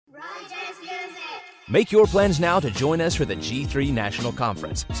Make your plans now to join us for the G3 National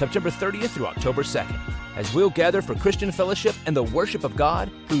Conference, September 30th through October 2nd, as we'll gather for Christian fellowship and the worship of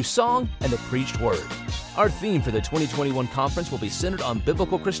God through song and the preached word. Our theme for the 2021 conference will be centered on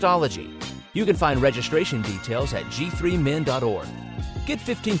biblical Christology. You can find registration details at g3men.org. Get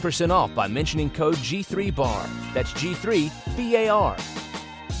 15% off by mentioning code G3BAR. That's G3 B.A.R.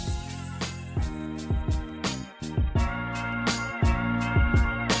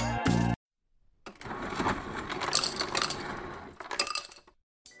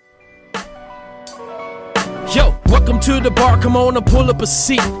 Yo, welcome to the bar. Come on and pull up a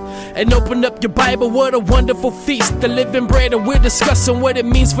seat and open up your Bible. What a wonderful feast. The living bread, and we're discussing what it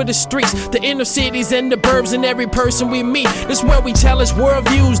means for the streets, the inner cities and the burbs, and every person we meet. This is where we challenge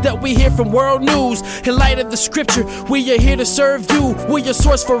worldviews that we hear from world news. In light of the scripture, we are here to serve you. We're your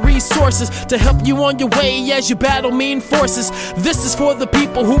source for resources to help you on your way as you battle mean forces. This is for the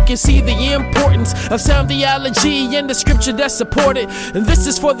people who can see the importance of sound theology and the scripture that support it. And this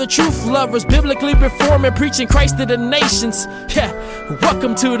is for the truth lovers, biblically reforming, preaching Christ to the nations. Yeah,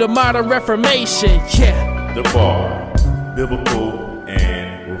 welcome to the modern Reformation. Yeah, the bar, biblical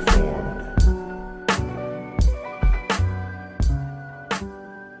and reformed.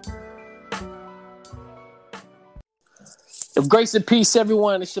 Of grace and peace,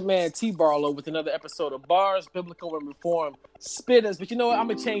 everyone. It's your man T Barlow with another episode of B.A.R.S, Biblical and Reformed Spitters. But you know what? I'm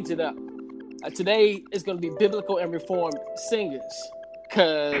gonna change it up. Today is gonna be Biblical and Reformed Singers,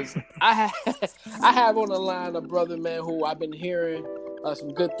 cause I have on the line a brother, man, who I've been hearing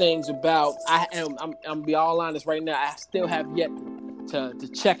some good things about. I'm gonna be all honest right now. I still have yet to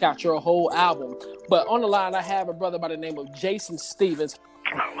check out your whole album. But on the line, I have a brother by the name of Jason Stevens.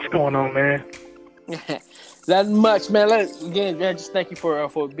 What's going on, man? That much, man. Again, just thank you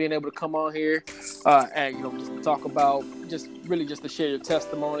for being able to come on here and just to talk about just to share your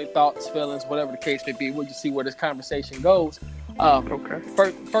testimony, thoughts, feelings, whatever the case may be. We'll just see where this conversation goes. Okay.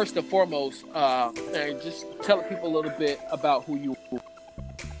 First and foremost, just tell people a little bit about who you are.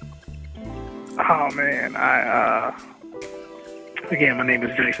 Oh man, again, my name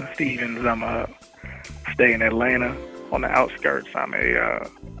is Jason Stevens. I'm stay in Atlanta on the outskirts. I'm a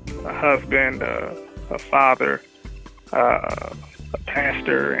husband, a father, a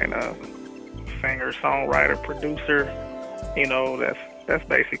pastor, and a singer, songwriter, producer. That's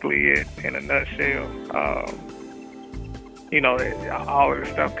basically it in a nutshell. All of this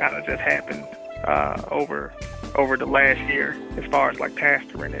stuff kind of just happened over the last year as far as like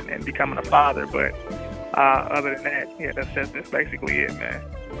pastoring and becoming a father. But other than that, yeah, that's basically it, man.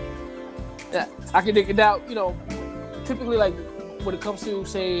 Yeah, I can dig it out. Typically, like when it comes to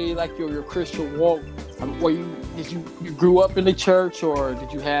say like your Christian walk, you grew up in the church, or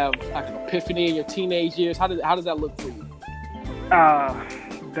did you have like an epiphany in your teenage years? How does that look for you?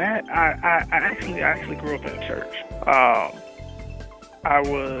 That I actually grew up in the church.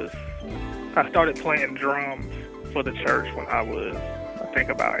 I started playing drums for the church when I was, I think,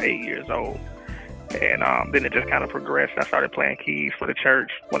 about 8 years old. And then it just kind of progressed. I started playing keys for the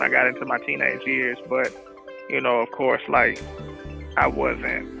church when I got into my teenage years. But, of course, like, I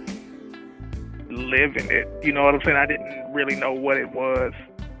wasn't living it. You know what I'm saying? I didn't really know what it was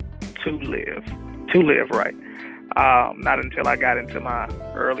to live right. Not until I got into my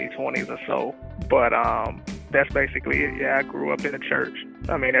early 20s or so. But that's basically it. Yeah, I grew up in a church.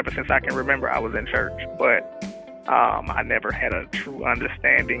 I mean, ever since I can remember, I was in church. But I never had a true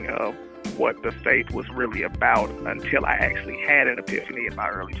understanding of what the faith was really about until I actually had an epiphany in my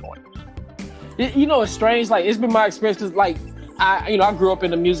early 20s. It's strange. Like, it's been my experience because, like, I grew up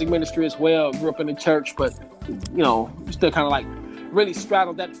in the music ministry as well. Grew up in the church, but still kind of like really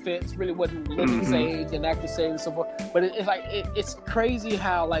straddled that fence. Really wasn't living saved and acting saved and so forth. But it's crazy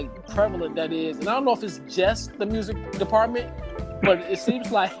how like prevalent that is. And I don't know if it's just the music department, but it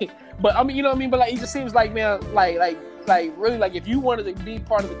seems like. But I mean, you know what I mean. But like, it just seems like, man, like really, like if you wanted to be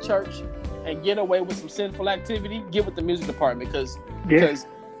part of the church and get away with some sinful activity, get with the music department because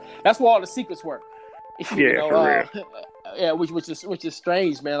that's where all the secrets were. For real. Yeah, which is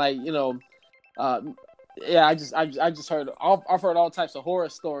strange, man. Like, I just heard. I've heard all types of horror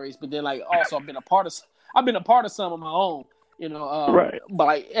stories, but then like also I've been a part of some of my own. Right. But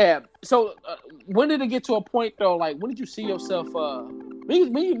like, yeah. So when did it get to a point though? Like, when did you see yourself?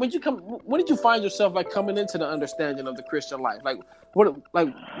 When did you find yourself like coming into the understanding of the Christian life? Like, what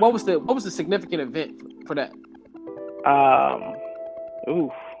was the significant event for that? I'm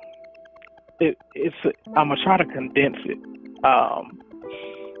gonna try to condense it.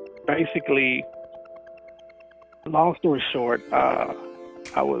 Basically, long story short, I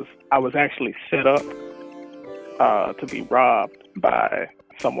was actually set up to be robbed by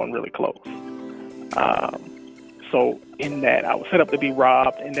someone really close. So in that, I was set up to be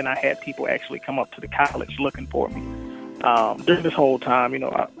robbed, and then I had people actually come up to the college looking for me. During this whole time,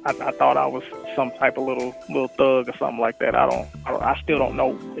 I thought I was some type of little thug or something like that. I still don't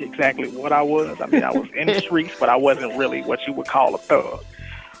know exactly what I was. I mean, I was in the streets, but I wasn't really what you would call a thug.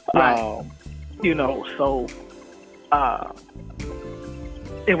 Right. So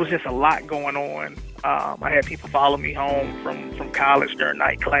it was just a lot going on. I had people follow me home from college during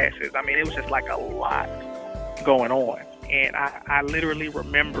night classes. I mean, it was just like a lot going on. And I literally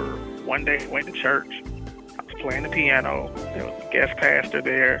remember one day I went to church. I was playing the piano. There was a guest pastor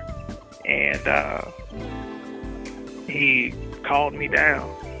there. And he called me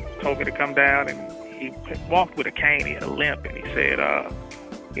down, told me to come down, and he walked with a cane. He had a limp, and he said,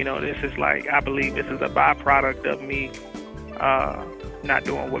 this is like, I believe this is a byproduct of me not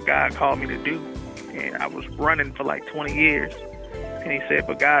doing what God called me to do. And I was running for like 20 years. And he said,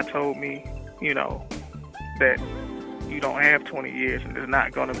 but God told me, that you don't have 20 years, and there's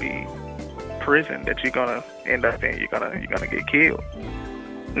not going to be prison that you're going to end up in. You're going to get killed.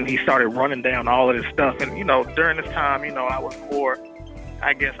 And he started running down all of this stuff. And, during this time, I was more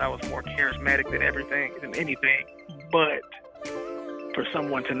charismatic than anything. But for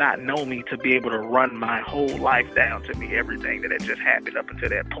someone to not know me, to be able to run my whole life down to me, everything that had just happened up until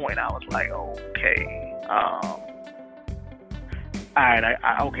that point, I was like, okay, all right,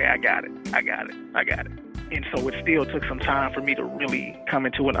 I got it. And so it still took some time for me to really come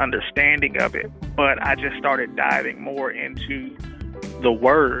into an understanding of it. But I just started diving more into the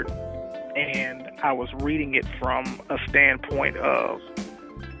Word, and I was reading it from a standpoint of,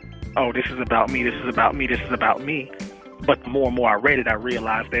 oh, this is about me, this is about me, this is about me. But the more and more I read it, I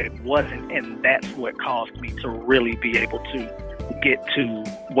realized that it wasn't, and that's what caused me to really be able to get to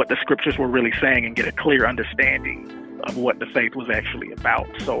what the scriptures were really saying and get a clear understanding of what the faith was actually about.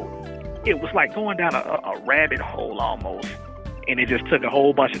 So it was like going down a rabbit hole almost, and it just took a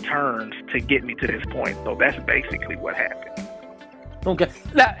whole bunch of turns to get me to this point. So that's basically what happened. Okay.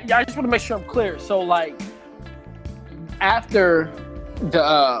 Now, I just want to make sure I'm clear. So, like, after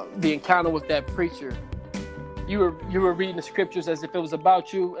the encounter with that preacher, you were reading the scriptures as if it was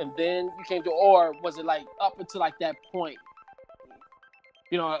about you, and then you came to, or was it like up until like that point?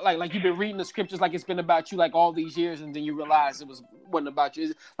 Like you've been reading the scriptures like it's been about you like all these years, and then you realize it wasn't about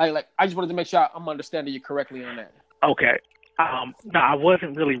you. Like I just wanted to make sure I'm understanding you correctly on that. Okay. No, I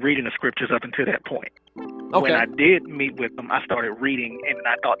wasn't really reading the scriptures up until that point. Okay. When I did meet with them, I started reading, and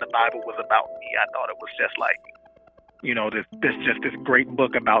I thought the Bible was about me. I thought it was just like, this great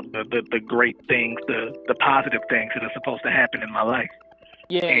book about the great things, the positive things that are supposed to happen in my life.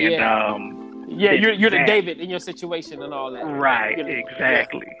 Yeah, you're the David in your situation and all that. Right,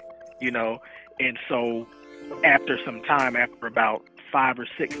 exactly. And so after some time, after about 5 or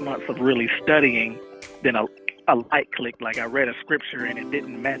 6 months of really studying, then a light clicked. Like I read a scripture and it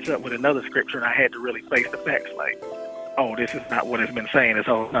didn't match up with another scripture, and I had to really face the facts. Like, oh, this is not what it's been saying this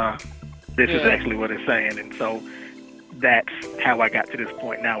whole time. This is actually what it's saying. And so that's how I got to this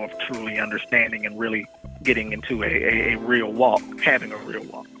point now of truly understanding and really getting into a real walk, having a real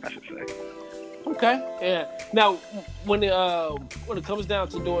walk, I should say. Okay, yeah. Now, when it comes down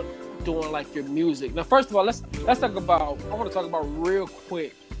to doing like your music, now first of all, let's talk about. I want to talk about real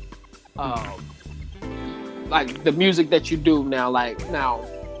quick, like the music that you do now. Like now,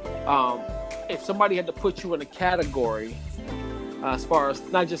 if somebody had to put you in a category, as far as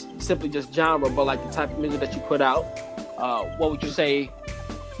not just simply just genre, but like the type of music that you put out, what would you say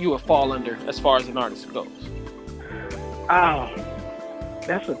you would fall under as far as an artist goes?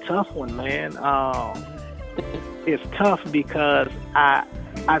 That's a tough one, man. It's tough because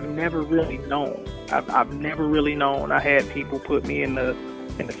I've never really known. I've never really known. I had people put me in the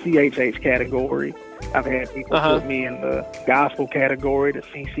CHH category. I've had people put me in the gospel category, the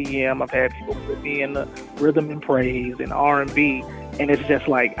CCM. I've had people put me in the rhythm and praise and R&B. And it's just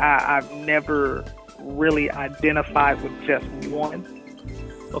like I've never really identified with just one.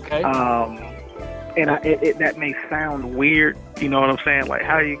 Okay. And that may sound weird, you know what I'm saying? Like,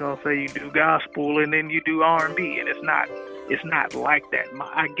 how are you gonna say you do gospel and then you do R&B? And it's not like that.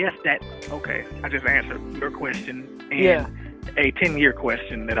 I guess that, okay, I just answered your question. And a 10-year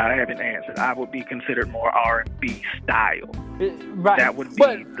question that I haven't answered. I would be considered more R&B style. Right. That would be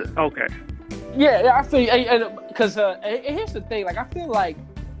okay. Yeah, I feel, because here's the thing. Like, I feel like,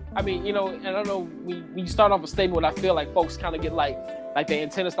 I mean, and I don't know, when you start off a statement, I feel like folks kind of get like their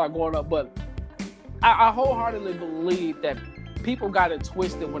antennas start going up, but I wholeheartedly believe that people got it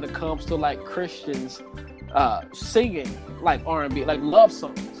twisted when it comes to like Christians singing like R&B, like love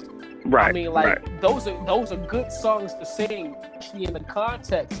songs. Right. I mean, like those are good songs to sing, especially in the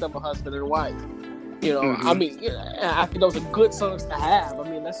context of a husband and wife. You know, I mean, I think those are good songs to have. I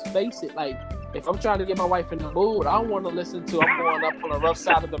mean, let's face it. Like, if I'm trying to get my wife in the mood, I want to listen to "I'm Going Up on the Rough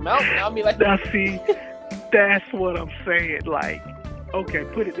Side of the Mountain." I mean, like, now see, that's what I'm saying. Like, okay,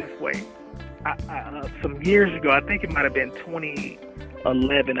 put it this way. Some years ago, I think it might have been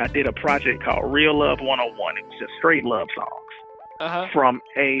 2011, I did a project called Real Love 101. It was just straight love songs from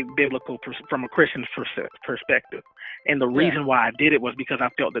a from a Christian perspective. And the reason why I did it was because I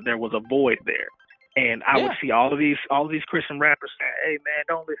felt that there was a void there. And I would see all of these Christian rappers saying, "Hey man,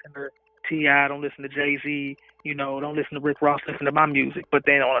 don't listen to T.I., don't listen to Jay-Z, you know, don't listen to Rick Ross, listen to my music." But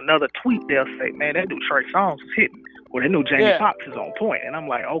then on another tweet, they'll say, "Man, that dude Trey Songz is hitting." Or they knew Jamie Foxx is on point. And I'm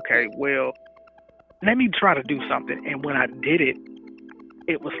like, okay, well, let me try to do something. And when I did it,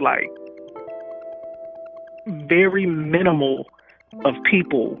 it was like very minimal of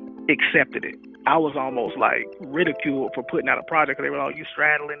people accepted it. I was almost like ridiculed for putting out a project. They were like, "You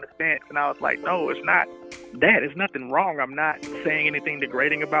straddling the fence." And I was like, no, it's not that. It's nothing wrong. I'm not saying anything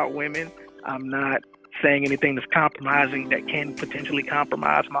degrading about women. I'm not saying anything that's compromising, that can potentially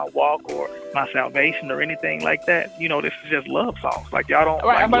compromise my walk or my salvation or anything like that. You know, this is just love songs. Like, y'all don't.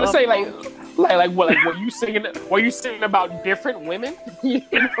 Right, like, I'm about to say, songs? like, were you singing about different women? You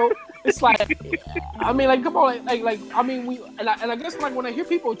know, it's like, I mean, like, come on, like, I mean, I guess, like, when I hear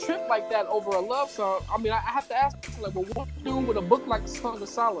people trip like that over a love song, I mean, I have to ask, like, well, what do you do with a book like Song of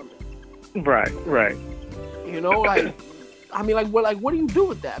Solomon? Right. You know, like, I mean, like, what do you do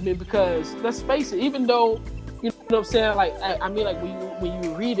with that? I mean, because let's face it, even though, you know what I'm saying, like, I mean, like, when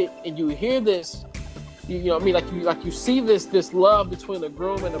you read it and you hear this, you know what I mean, like you see this love between the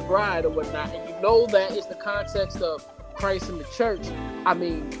groom and the bride or whatnot, and you know that it's the context of Christ and the church. I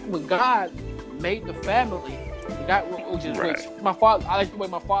mean, when God made the family, which my father, I like the way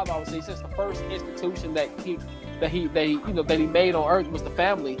my father always says, since the first institution that he made on earth was the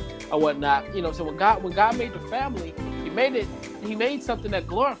family or whatnot. You know, so when God made the family, he made something that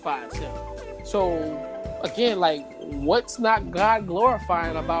glorifies him. So again, like, what's not God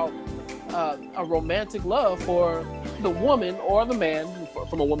glorifying about a romantic love for the woman or the man,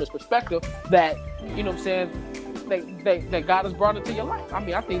 from a woman's perspective, that, you know what I'm saying, that God has brought into your life? I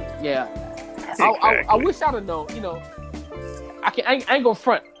mean, I think, exactly. I wish I'd have known, you know, I ain't gonna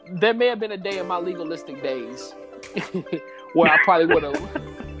front. There may have been a day in my legalistic days where I probably would have.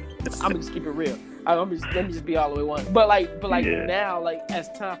 I'm gonna just keep it real. Let me just be all the way one. But now, like, as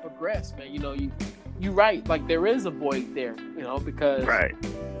time progressed, man, you know, you right. Like, there is a void there, you know, because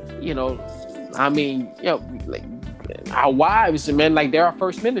you know, I mean, you know, like, our wives, man, like, they're our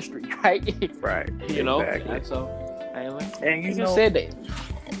first ministry, right? Right. You know, exactly. and so, and you just said that.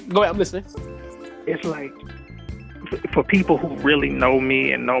 Go ahead, I'm listening. It's like, for people who really know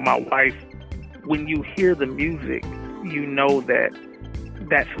me and know my wife, when you hear the music, you know that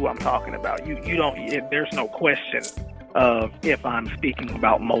that's who I'm talking about. You don't. There's no question of if I'm speaking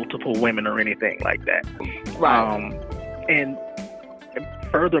about multiple women or anything like that. Right. And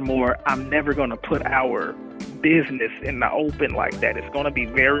furthermore, I'm never going to put our business in the open like that. It's going to be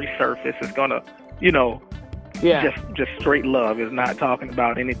very surface. It's going to, you know, just straight love. It's not talking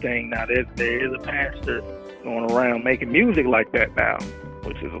about anything. Now, there is a pastor going around making music like that now,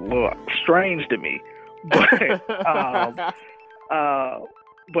 which is a little strange to me.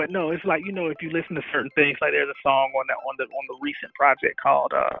 But no, it's like, you know, if you listen to certain things, like there's a song on the recent project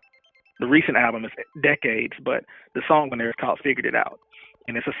called the recent album is Decades, but the song on there is called Figured It Out.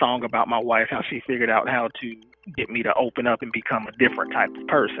 And it's a song about my wife, how she figured out how to get me to open up and become a different type of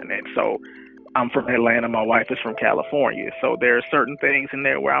person. And so I'm from Atlanta, my wife is from California. So there are certain things in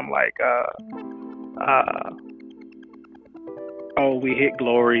there where I'm like, oh, we hit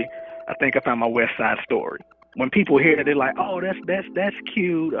glory. I think I found my West Side Story. When people hear it, they're like, oh, that's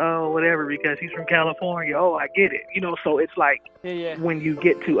cute, oh, whatever, because he's from California. Oh, I get it. You know, so it's like when you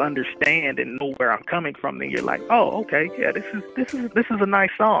get to understand and know where I'm coming from, then you're like, oh, okay, yeah, this is a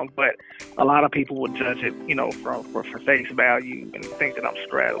nice song. But a lot of people will judge it, you know, for face value and think that I'm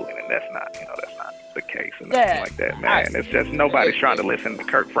straddling, and that's not the case and nothing like that, man. It's just nobody's trying to listen to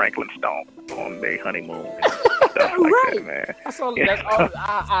Kirk Franklin Stomp on their honeymoon and stuff like that, man. That's all. You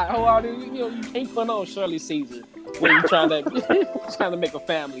know, you can't put on Shirley Caesar when you're trying to make a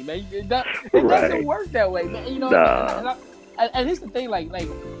family, man. It doesn't work that way, man. You know, and here's the thing, like,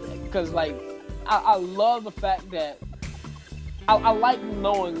 because like I love the fact that I like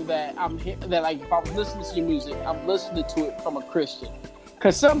knowing that I'm here, that like if I'm listening to your music, I'm listening to it from a Christian.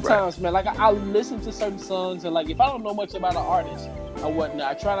 Because sometimes, man, like I listen to certain songs, and like if I don't know much about an artist or whatnot,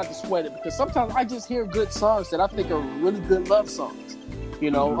 I try not to sweat it, because sometimes I just hear good songs that I think are really good love songs. You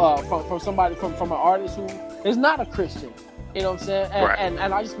know, from somebody from an artist who is not a Christian, You know what I'm saying? Right. And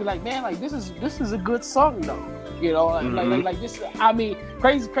I just be like, man, like this is a good song though. You know, like this. I mean,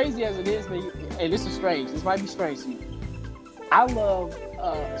 crazy as it is, man. And this is strange. This might be strange to you. I love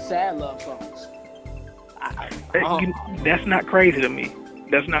sad love songs. That's not crazy to me.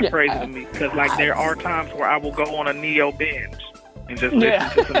 That's not crazy to me, because like there are times where I will go on a Neo binge and just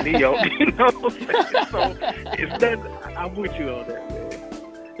listen to some Neo. You know what I'm saying? So I'm with you on that, man.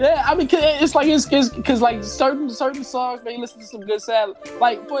 Yeah, I mean, it's because like certain songs, man, you listen to some good sad.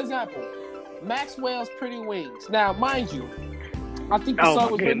 Like for example, Maxwell's "Pretty Wings." Now, mind you, I think the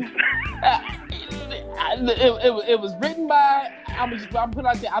song was written. It was written by. I'm put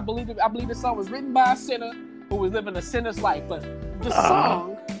out there. I believe the song was written by a sinner who was living a sinner's life. But the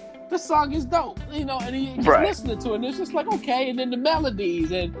song is dope, you know. And you just listening to it, and it's just like okay. And then the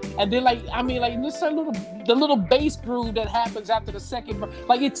melodies, and then like I mean, like this the little bass groove that happens after the second,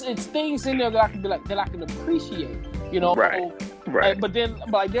 like it's things in there that I can be like that I can appreciate, you know. Right. But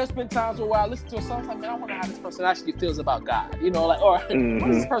like there's been times where I listen to a song, like man, I wonder how this person actually feels about God, you know, like or what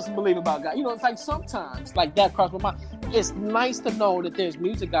does this person believe about God, you know. It's like sometimes like that crosses my mind. It's nice to know that there's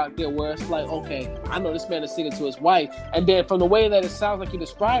music out there where it's like, okay, I know this man is singing to his wife, and then from the way that it sounds, like you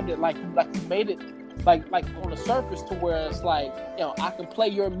described it, like you made it like on the surface to where it's like, you know, I can play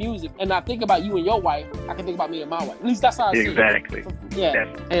your music and I think about you and your wife, I can think about me and my wife. At least that's how I see it. Exactly. Yeah,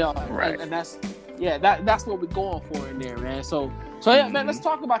 and that's. Yeah, that's what we're going for in there, man. So yeah, man. Let's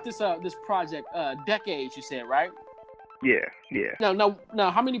talk about this project, Decades. You said, right? Yeah.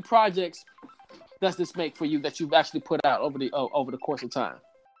 Now, how many projects does this make for you that you've actually put out over the course of time?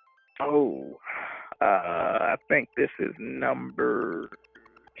 Oh, I think this is number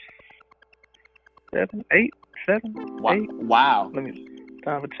 7, 8. Wow. Let me.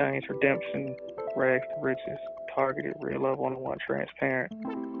 Time of Change, Redemption, Rags to Riches, Targeted, Real Love 101, Transparent.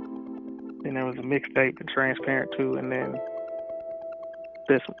 Then there was a mixtape, and Transparent 2, and then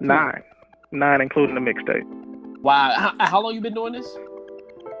this 9 including the mixtape. Wow. How long you been doing this?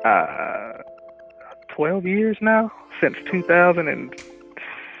 12 years now, since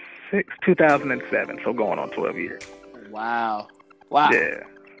 2006, 2007, so going on 12 years. Wow. Yeah.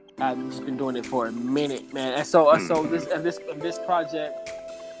 I've just been doing it for a minute, man. And so this project,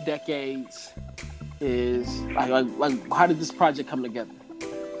 Decades, is like how did this project come together?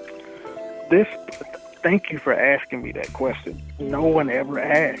 Thank you for asking me that question. No one ever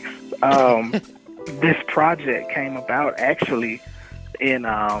asks. This project came about actually in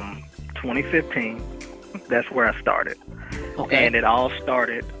 2015. That's where I started. Okay. And it all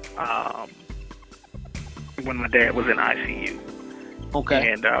started when my dad was in ICU.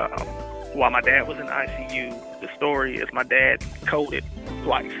 Okay. And while my dad was in ICU, the story is my dad coded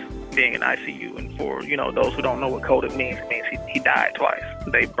twice being in ICU. And for, you know, those who don't know what coded means, it means he died twice.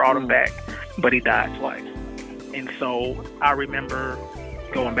 They brought him back, but he died twice. And so I remember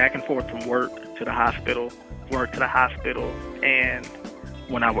going back and forth from work to the hospital, and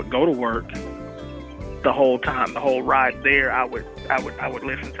when I would go to work, the whole ride there, I would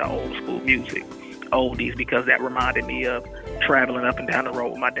listen to old school music, oldies, because that reminded me of traveling up and down the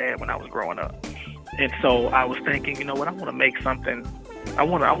road with my dad when I was growing up. And so I was thinking, you know what, I want to make something. I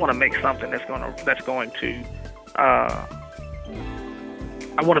want to make something that's going to.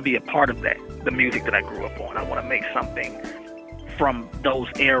 I want to be a part of that, the music that I grew up on. I want to make something from those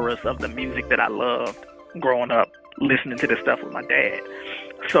eras of the music that I loved growing up, listening to this stuff with my dad.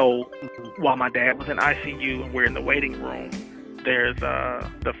 So while my dad was in ICU and we're in the waiting room, there's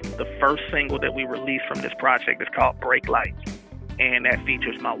the first single that we released from this project is called Break Lights, and that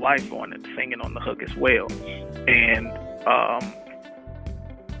features my wife on it, singing on the hook as well. And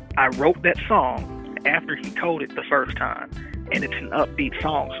I wrote that song after he coded the first time, and it's an upbeat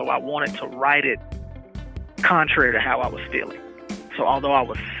song, so I wanted to write it contrary to how I was feeling. So although I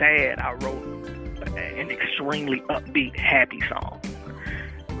was sad, I wrote an extremely upbeat, happy song.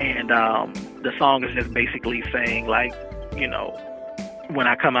 And the song is just basically saying, like, you know, when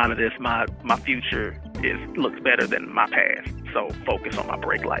I come out of this, my future looks better than my past. So focus on my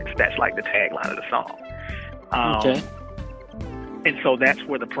brake lights. That's like the tagline of the song. Okay. And so that's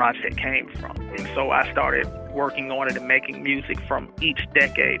where the project came from. And so I started working on it and making music from each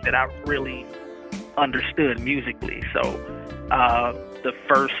decade that I really understood musically. So the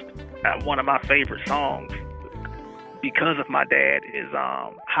first, one of my favorite songs, because of my dad, is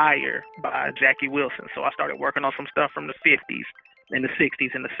Higher by Jackie Wilson. So I started working on some stuff from the 50s and the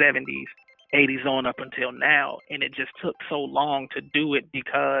 60s and the 70s, 80s on up until now. And it just took so long to do it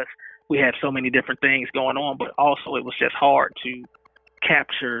because we had so many different things going on, but also it was just hard to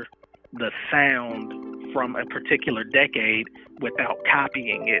capture the sound from a particular decade without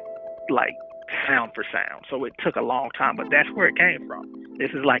copying it like sound for sound. So it took a long time, but that's where it came from.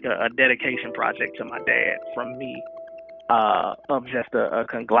 This is like a dedication project to my dad from me, of just a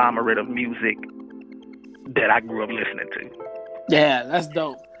conglomerate of music that I grew up listening to. Yeah, that's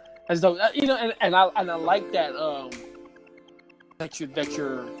dope. That's dope. You know, and I like that that you're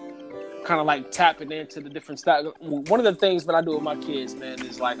kind of like tapping into the different styles. One of the things that I do with my kids, man,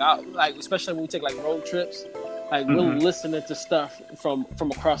 is like especially when we take like road trips, like we're listening to stuff from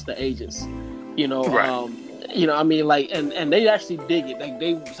across the ages. You know, Right. You know, I mean, like, and they actually dig it. Like,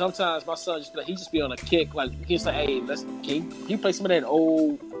 they sometimes my son just be on a kick. Like, he's like, "Hey, can you play some of that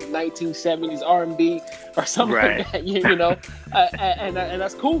old 1970s R&B or something like that?" You know, and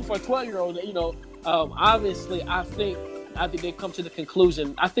that's cool for a 12-year-old. You know, obviously, I think they come to the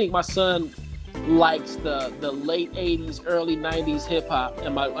conclusion. I think my son likes the late 80s, early 90s hip hop,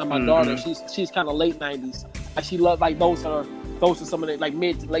 and my daughter, she's kind of late 90s. Like, she loves, like, those are some of the like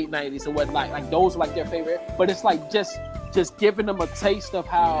mid to late 90s and whatnot. Like those are like their favorite. But it's like just giving them a taste of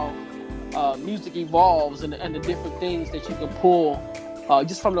how music evolves and the different things that you can pull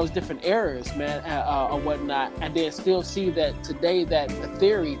just from those different eras, man, or whatnot, and then still see that today that the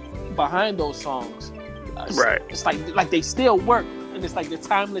theory behind those songs, it's like they still work, and it's like the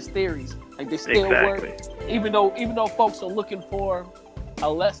timeless theories, like they still work, even though folks are looking for a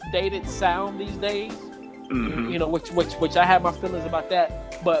less dated sound these days. You know, which I have my feelings about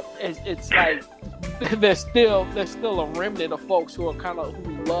that, but it's like there's still a remnant of folks who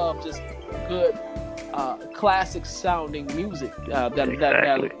love just good classic sounding music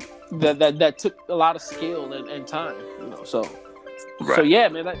that took a lot of skill and time. You know, so yeah,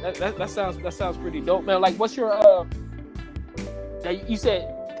 man, that sounds pretty dope, man. Like, what's your did you say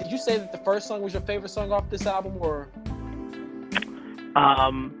that the first song was your favorite song off this album, or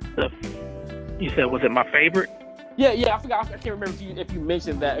You said, was it my favorite? Yeah, I forgot. I can't remember if you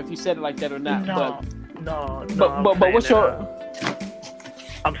mentioned that, if you said it like that or not. No. But what's your?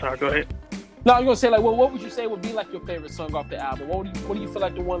 I'm sorry. Go ahead. No, I'm gonna say, like, well, what would you say would be like your favorite song off the album? What do you feel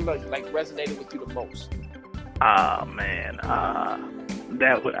like the one like resonated with you the most? Man,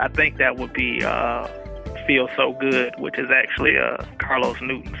 I think that would be "Feel So Good," which is actually Carlos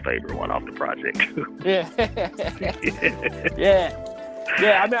Newton's favorite one off the project. Yeah.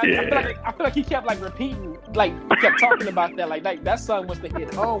 Yeah, I mean, I feel like he kept like repeating, like he kept talking about that, like that song was to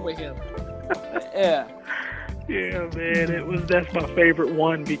hit home with him. Yeah, man, that's my favorite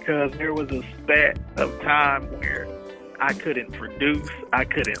one because there was a spat of time where I couldn't produce, I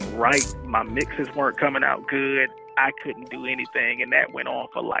couldn't write, my mixes weren't coming out good, I couldn't do anything, and that went on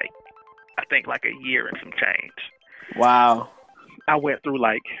for I think a year and some change. Wow. I went through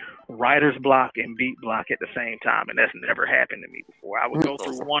like writer's block and beat block at the same time, and that's never happened to me before. I would go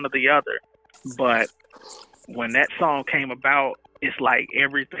through one or the other, but when that song came about, it's like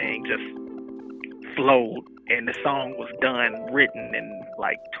everything just flowed, and the song was done, written in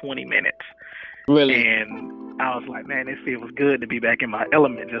like 20 minutes. Really? And I was like, man, it feels good to be back in my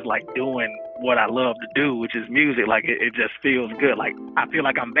element, just like doing what I love to do, which is music. Like it just feels good. Like I feel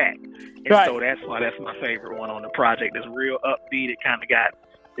like I'm back. And so that's why that's my favorite one on the project. It's real upbeat. It kind of got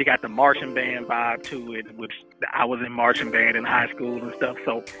the marching band vibe to it, which I was in marching band in high school and stuff.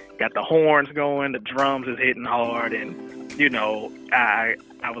 So got the horns going, the drums is hitting hard, and you know, I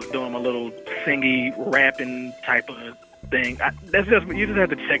was doing a little singy rapping type of thing. You just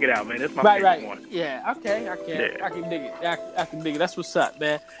have to check it out, man. That's my favorite one. Yeah, okay, I can dig it. I can dig it. That's what's up,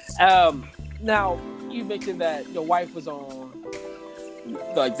 man. Now you mentioned that your wife was on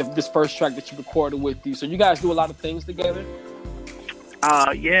like this first track that you recorded with you. So you guys do a lot of things together.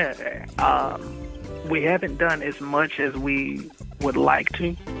 We haven't done as much as we would like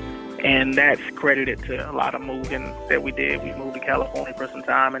to, and that's credited to a lot of moving that we did. We moved to California for some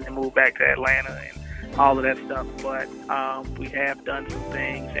time and then moved back to Atlanta and all of that stuff, but we have done some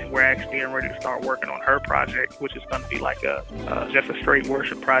things, and we're actually getting ready to start working on her project, which is going to be like just a straight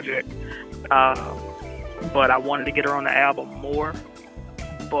worship project, but I wanted to get her on the album more,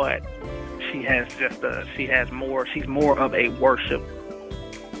 but she's more of a worship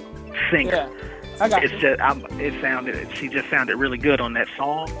singer. Yeah, I got she just sounded really good on that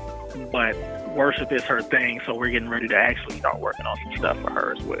song, but worship is her thing, so we're getting ready to actually start working on some stuff for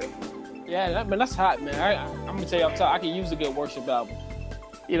her as well. Yeah, that's hot, man. I'm gonna tell you, I can use a good worship album.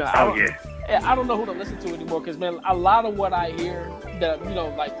 You know, I don't know who to listen to anymore because, man, a lot of what I hear that, you know,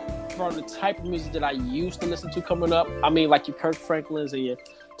 like from the type of music that I used to listen to coming up, I mean, like your Kirk Franklin's and your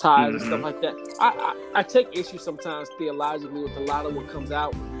Ties and stuff like that. I take issue sometimes theologically with a lot of what comes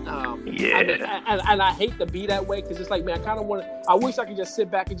out. And I hate to be that way because it's like, man, I wish I could just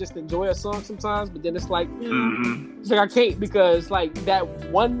sit back and just enjoy a song sometimes, but then it's like, it's like I can't because like that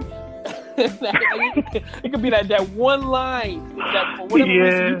one It could be that one line that for whatever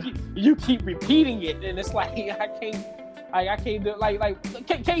reason you keep repeating it, and it's like I can't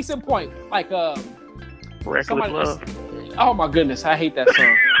do case in point, like Reckless Love. Oh my goodness, I hate that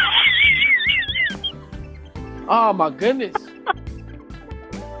song. Oh my goodness,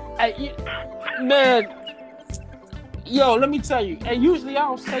 man. Yo, let me tell you. And usually I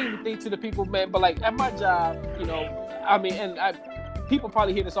don't say anything to the people, man. But like at my job, I mean, people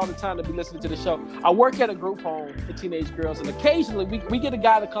probably hear this all the time to be listening to the show. I work at a group home for teenage girls, and occasionally we get a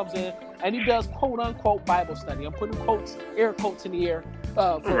guy that comes in and he does quote unquote Bible study. I'm putting air quotes in the air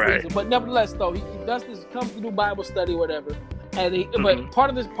for a reason, but nevertheless, though he does this, comes to do Bible study, or whatever. And but part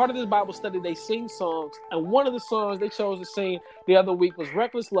of this Bible study, they sing songs, and one of the songs they chose to sing the other week was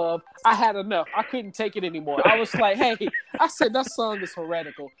 "Reckless Love." I had enough. I couldn't take it anymore. I was like, "Hey," I said, "That song is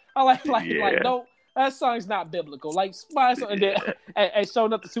heretical." I like don't. That song's not biblical. Like, and sure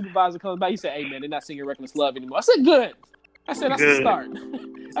enough, the supervisor comes by. He said, "Hey, man, they're not singing "Reckless Love" anymore." I said, "Good." I said, "That's a start.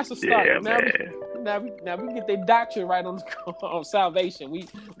 That's a start." Yeah, now we get their doctrine right on salvation. We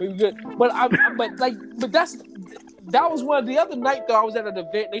good. But that was one. The other night though, I was at an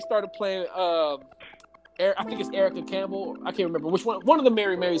event. They started playing. I think it's Erica Campbell. I can't remember which one. One of the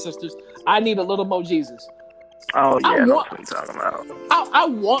Mary sisters. I Need a Little More Jesus. Oh yeah, that's what I'm talking about. I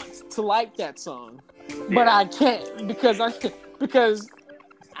want to like that song, but I can't because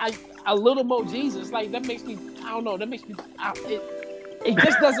a little more Jesus, like that makes me. I don't know. That makes me. It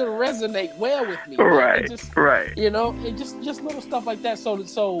just doesn't resonate well with me. Right. Right. It just little stuff like that. So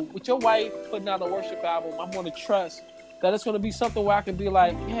with your wife putting out a worship album, I'm going to trust that it's going to be something where I can be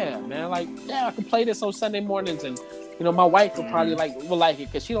like, yeah, man, I can play this on Sunday mornings, and my wife will probably will like it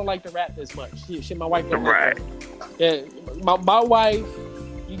because she don't like to rap as much. My wife don't like it. Yeah, my wife,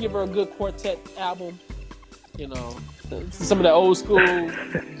 you give her a good quartet album, some of the old school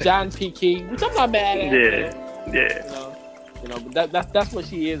John P. Key, which I'm not mad at. Yeah. But that's what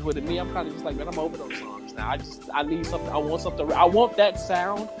she is with it. Me, I'm kind of just like, man, I'm over those songs now. I need something. I want that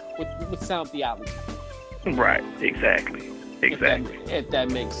sound with sound theology. Right. Exactly. If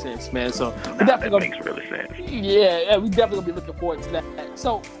that makes sense, man. So that makes really sense. Yeah, we definitely gonna be looking forward to that.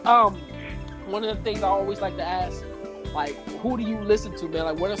 So, one of the things I always like to ask, like, who do you listen to, man?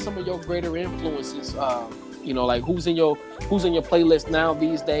 Like, what are some of your greater influences? Like who's in your playlist now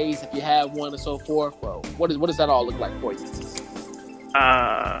these days, if you have one, and so forth. Well, what does that all look like for you?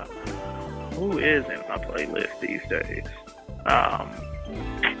 Who is in my playlist these days?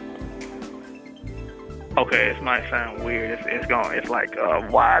 Okay, this might sound weird. It's like a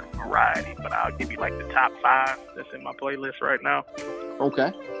wide variety, but I'll give you like the top 5 that's in my playlist right now.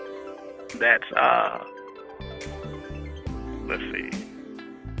 Okay. That's let's see.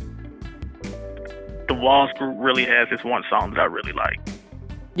 The Walls Group really has this one song that I really like.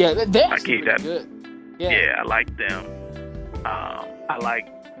 Yeah, they're actually really good. Yeah, I like them. I like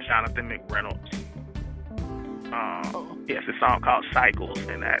Jonathan McReynolds. It's a song called Cycles,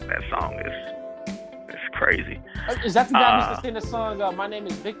 and that song is crazy. Is that the guy who used to sing the song My Name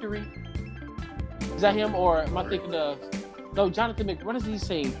is Victory? Is that him, or am I thinking of Jonathan what does he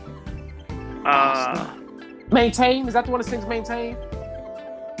sing? Maintain? Is that the one that sings Maintain?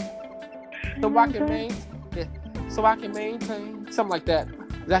 So I can maintain something like that.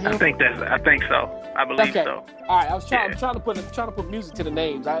 Is that him? I think so. I believe so. All right, I'm trying to put music to the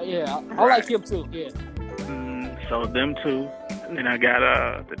names. I like him too. Yeah. So them two, and then I got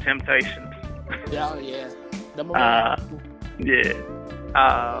the Temptations. Yeah.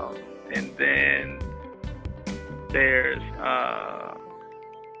 And then there's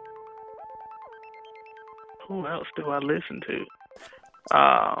who else do I listen to?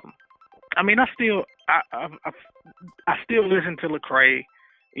 I mean, I still listen to Lecrae.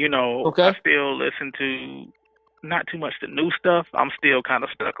 Okay. I still listen to not too much the new stuff. I'm still kind of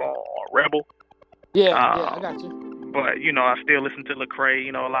stuck on Rebel. Yeah, I got you. But I still listen to Lecrae.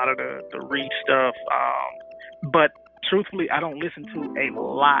 A lot of the Reach stuff. But truthfully, I don't listen to a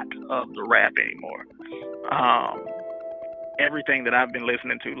lot of the rap anymore. Everything that I've been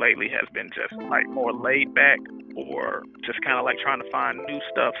listening to lately has been just like more laid back, or just kind of like trying to find new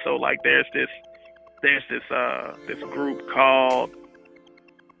stuff. So like there's this group called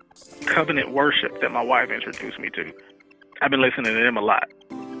Covenant Worship that my wife introduced me to. I've been listening to them a lot.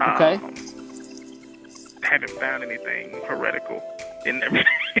 Okay. Haven't found anything heretical in their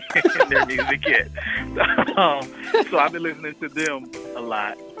music yet. So I've been listening to them a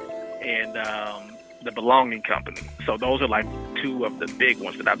lot, and the Belonging Company. So those are like 2 of the big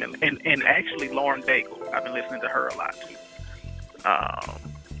ones that I've been, and actually Lauren Daigle. I've been listening to her a lot too.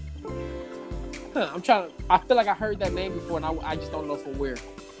 I feel like I heard that name before, and I just don't know from where.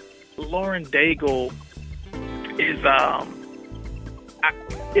 Lauren Daigle is,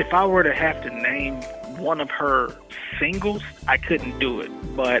 if I were to have to name one of her singles, I couldn't do it.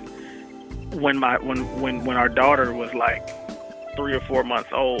 But when our daughter was like 3 or 4 months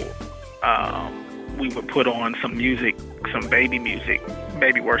old, we would put on some music, some baby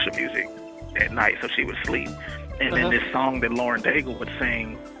worship music at night so she would sleep. And then this song that Lauren Daigle would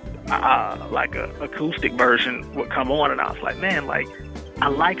sing, like a acoustic version would come on, and I was like, man, like, I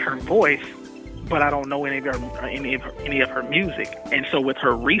like her voice, but I don't know any of her music. And so with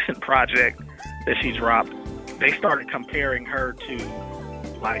her recent project that she dropped, they started comparing her to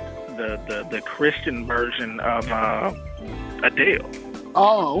like the Christian version of Adele.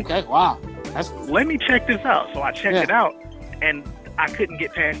 Oh, okay, wow. Let me check this out. So I checked it out, and I couldn't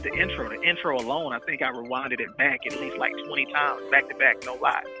get past the intro. The intro alone, I think I rewinded it back at least like 20 times, back to back, no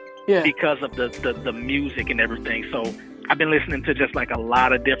lie. Yeah. Because of the music and everything. So I've been listening to just like a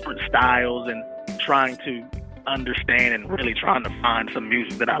lot of different styles and trying to understand and really trying to find some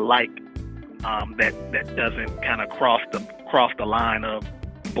music that I like, that doesn't kind of cross the line of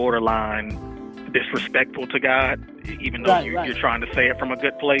borderline disrespectful to God, even though you're trying to say it from a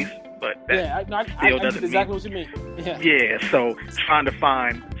good place. But that still doesn't exactly what you mean. Yeah, so trying to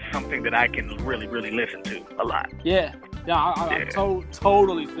find something that I can really, really listen to a lot. Yeah. I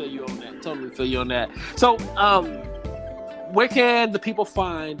totally feel you on that. So, where can the people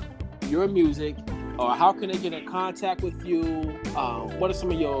find your music, or how can they get in contact with you? What are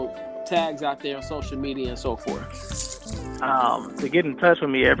some of your tags out there on social media and so forth? To get in touch with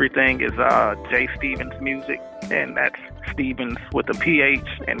me, everything is J Stevens Music, and that's Stevens with a PH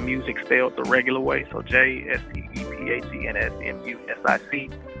and music spelled the regular way, so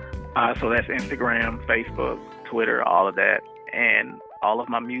JSTEPHENSMUSIC. So that's Instagram, Facebook, Twitter, all of that. And all of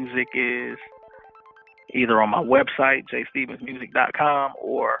my music is either on my website, jstevensmusic.com,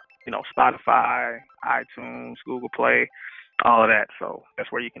 or, Spotify, iTunes, Google Play, all of that. So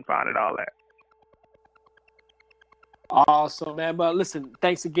that's where you can find it all at. Awesome, man. But listen,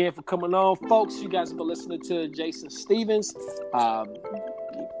 thanks again for coming on. Folks, you guys have been listening to Jason Stevens,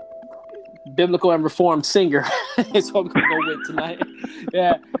 biblical and reformed singer. That's what we're going to go with tonight.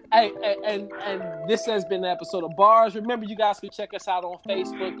 Yeah. Hey, and this has been an episode of Bars. Remember, you guys can check us out on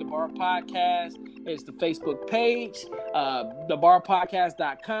Facebook, The Bar Podcast. It's the Facebook page,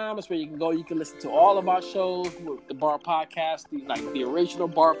 thebarpodcast.com. That's where you can go. You can listen to all of our shows with The Bar Podcast, the original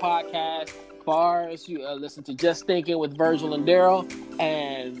Bar Podcast. Bars, you listen to Just Thinking with Virgil and Daryl,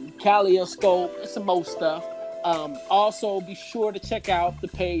 and Kaleidoscope, and some more stuff. Also, be sure to check out the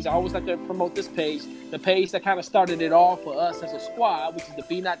page. I always like to promote this page, the page that kind of started it all for us as a squad, which is the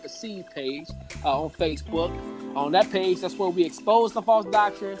Be Not Deceived page on Facebook. On that page, that's where we expose the false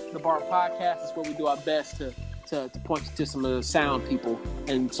doctrine. The Bar Podcast is where we do our best to point you to some of the sound people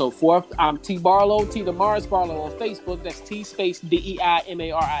and so forth. I'm T Barlow, T the Mars Barlow on Facebook. That's T space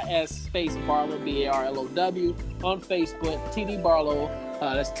DEIMARIS space Barlow, BARLOW on Facebook. TD Barlow,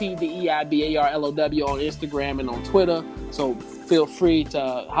 that's TDEIBARLOW on Instagram and on Twitter. So feel free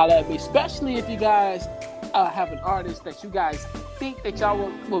to holler at me, especially if you guys have an artist that you guys think that y'all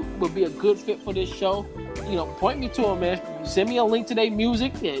will be a good fit for this show. Point me to them, man. Send me a link to their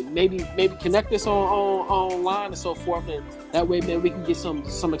music, and maybe connect us on online and so forth, and that way, man, we can get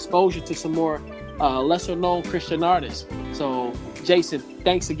some exposure to some more lesser known Christian artists. So, Jason,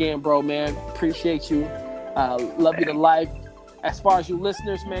 thanks again, bro, man. Appreciate you. Love you to life. As far as you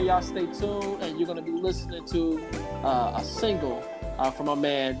listeners, man, y'all stay tuned, and you're gonna be listening to a single from my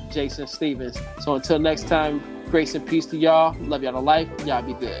man Jason Stevens. So until next time, grace and peace to y'all. Love y'all to life. Y'all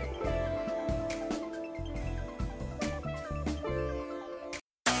be good.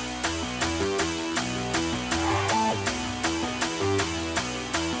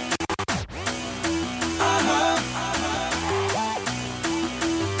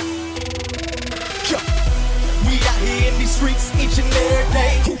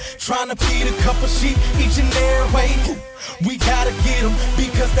 Trying to feed a couple sheep each and every way. We gotta get them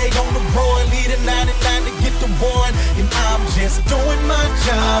because they on the road, leading 99 to get the one. And I'm just doing my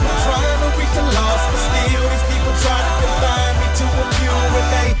job, trying to reach the lost, but still these people try to combine me to a few,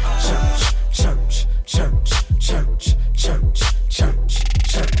 and they church.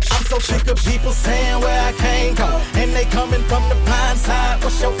 I'm so sick of people saying where I can't go, and they coming from the blind side.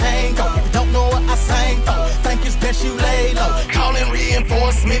 What's your pain go? If you don't know what I sang for, think it's best you lay low. Calling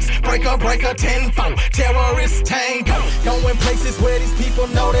reinforcements, breaker tenfold, terrorist tango. Going places where these people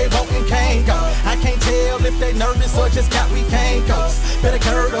know they won't and can't go. I can't tell if they nervous or just got we can't go. Better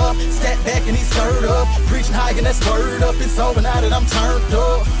gird up, step back and he stirred up. Preaching high and that stirred up. It's over now that I'm turned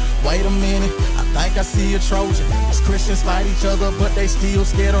up. Wait a minute, think I see a Trojan. These Christians fight each other, but they still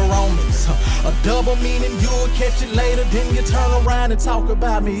scared of Romans. A double meaning, you'll catch it later. Then you turn around and talk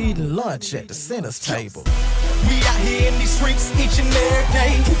about me eating lunch at the sinner's table. We out here in these streets each and every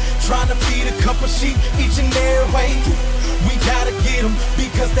day, trying to feed a couple sheep each and every way. We gotta get them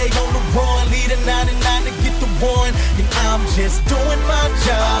because they on the run, lead a 99 to get the one. And I'm just doing my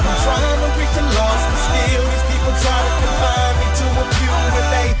job. I'm trying to reach the lost, but still these people try to combine me to a few. And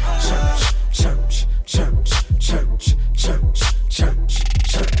they church, church, church, church, church, church,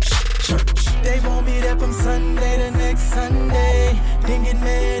 church, church. They want me there from Sunday to next Sunday. Then get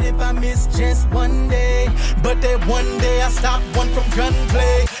mad if I miss just one day. But that one day I stop one from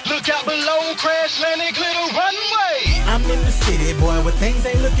gunplay. Look out below, crash landing, clear the runway. I'm in the city, boy, where things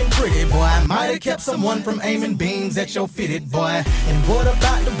ain't looking pretty, boy. I might have kept someone from aiming beams at your fitted, boy. And what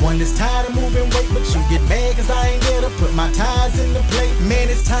about the one that's tired of moving weight? But you get mad cause I ain't there to put my ties in the plate. Man,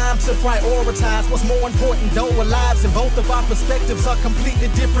 it's time to prioritize what's more important, though our lives. And both of our perspectives are completely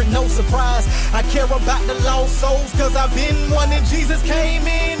different, no surprise. I care about the lost souls cause I've been one, and Jesus came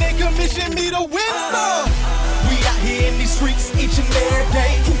in and commissioned me to win some. We out here in these streets each and every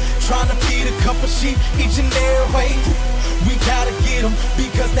day, trying to feed a couple sheep each and every way. We gotta get them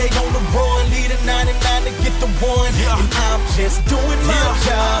because they on the run, lead a 99 to get the one. And I'm just doing my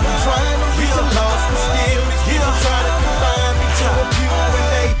job. I'm trying to reach the lost, but still these people try to combine me to a few. And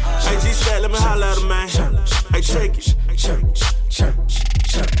they hey, G-Stat, let me holler at him, man. Hey, check it. Church, church,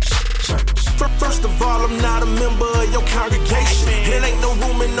 church, church. First of all, I'm not a member of your congregation. It ain't no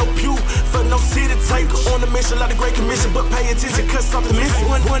room in no pew for no city taker. On the mission like the Great Commission, but pay attention cause something missing.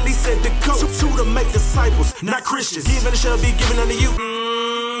 One he said to go, two to make disciples, not Christians. Given shall be given unto you.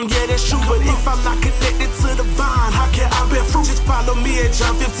 Yeah, that's true, but if I'm not connected to the vine, how can I bear fruit? Just follow me at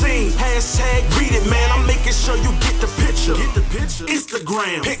John 15. Hashtag read it, man. I'm making sure you get the picture.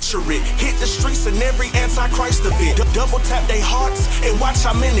 Instagram, picture it. Hit the streets and every antichrist of it. Double tap their hearts and watch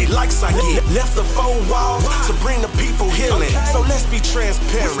how many likes I get. Left the four walls to bring the people healing. So let's be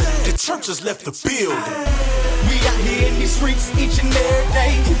transparent. The church has left the building. We out here in these streets each and every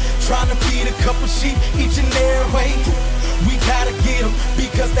day, trying to feed a couple sheep each and every way. We gotta get them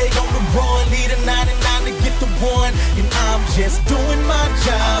because they on the run, lead a 99 to get the one. And I'm just doing my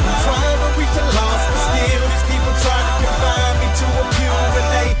job. I'm trying to reach the lost, but still these people try to combine me to a few. And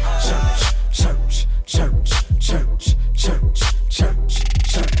they church, church, church, church, church, church,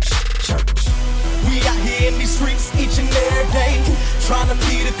 church, church. We out here in these streets each and every day, trying to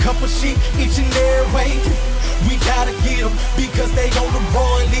feed a couple sheep each and every way. We gotta get them because they on the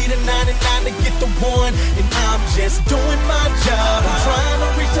run, lead a 99 to get the one. And I'm just doing my job. I'm trying to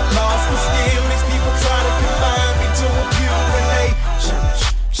reach the lost, but still these people try to combine me to a few. And they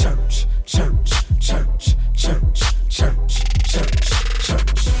church, church, church, church, church, church, church,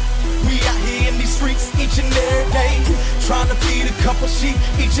 church. We out here in these streets each and every day, trying to feed a couple sheep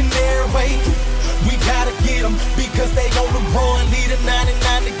each and every way. We gotta get them because they on the run, lead a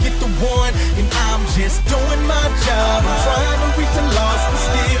 99 to get the one. And I'm just doing my job. I'm trying to reach the lost, but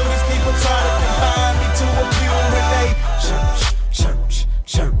still these people try to combine me to a few. And they church, church,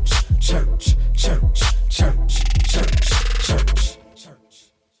 church, church, church, church, church, church, church.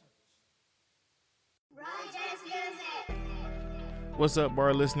 What's up,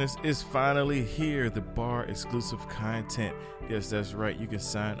 bar listeners? It's finally here, the bar exclusive content. Yes, that's right. You can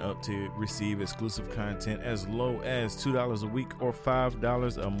sign up to receive exclusive content as low as $2 a week or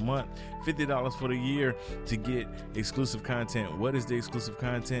 $5 a month, $50 for the year to get exclusive content. What is the exclusive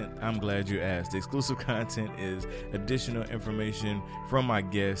content? I'm glad you asked. The exclusive content is additional information from my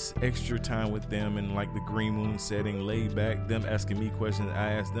guests, extra time with them in like the green moon setting, laid back, them asking me questions,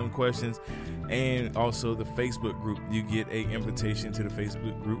 I ask them questions, and also the Facebook group. You get an invitation to the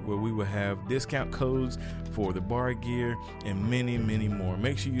Facebook group where we will have discount codes for the bar gear and many, many more.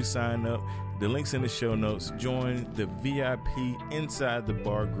 Make sure you sign up. The link's in the show notes. Join the VIP inside the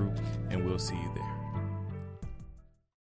bar group, and we'll see you there.